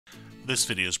This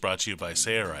video is brought to you by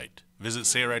Sayorite. Visit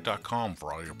Sayorite.com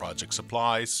for all your project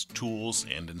supplies, tools,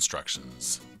 and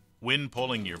instructions. When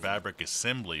pulling your fabric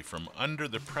assembly from under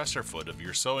the presser foot of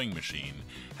your sewing machine,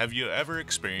 have you ever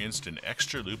experienced an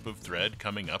extra loop of thread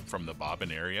coming up from the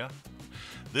bobbin area?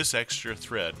 This extra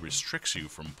thread restricts you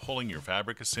from pulling your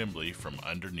fabric assembly from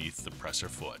underneath the presser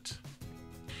foot.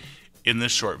 In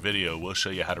this short video, we'll show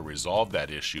you how to resolve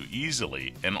that issue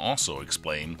easily and also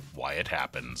explain why it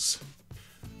happens.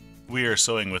 We are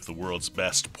sewing with the world's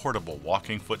best portable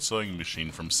walking foot sewing machine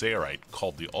from Sayorite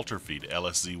called the Ultrafeed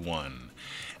LSZ1,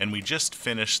 and we just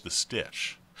finished the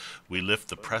stitch. We lift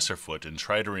the presser foot and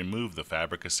try to remove the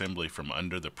fabric assembly from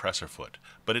under the presser foot,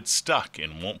 but it's stuck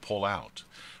and won't pull out.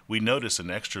 We notice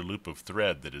an extra loop of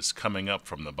thread that is coming up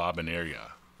from the bobbin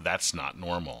area. That's not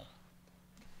normal.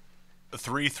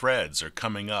 3 threads are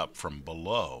coming up from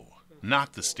below,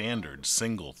 not the standard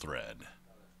single thread.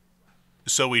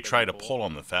 So we try to pull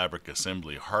on the fabric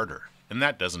assembly harder, and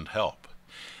that doesn't help.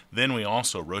 Then we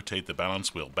also rotate the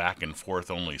balance wheel back and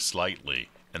forth only slightly,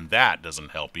 and that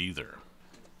doesn't help either.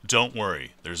 Don't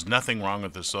worry, there's nothing wrong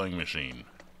with the sewing machine.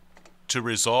 To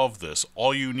resolve this,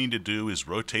 all you need to do is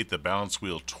rotate the balance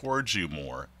wheel towards you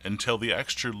more until the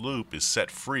extra loop is set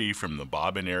free from the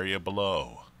bobbin area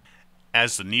below.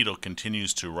 As the needle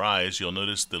continues to rise, you'll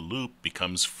notice the loop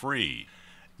becomes free.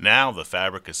 Now the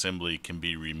fabric assembly can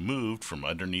be removed from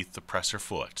underneath the presser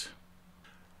foot.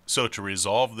 So to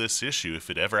resolve this issue,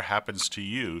 if it ever happens to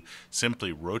you,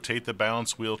 simply rotate the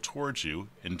balance wheel towards you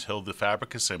until the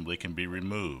fabric assembly can be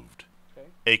removed.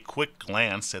 A quick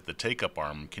glance at the take-up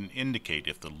arm can indicate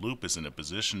if the loop is in a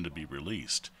position to be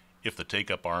released. If the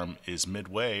take-up arm is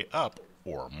midway up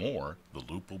or more, the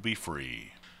loop will be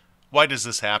free. Why does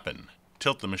this happen?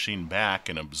 Tilt the machine back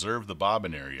and observe the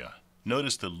bobbin area.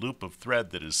 Notice the loop of thread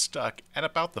that is stuck at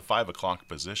about the 5 o'clock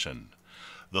position.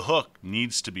 The hook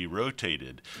needs to be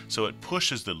rotated so it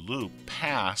pushes the loop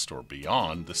past or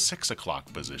beyond the 6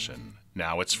 o'clock position.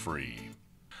 Now it's free.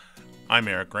 I'm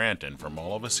Eric Grant, and from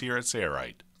all of us here at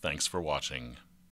Sayorite, thanks for watching.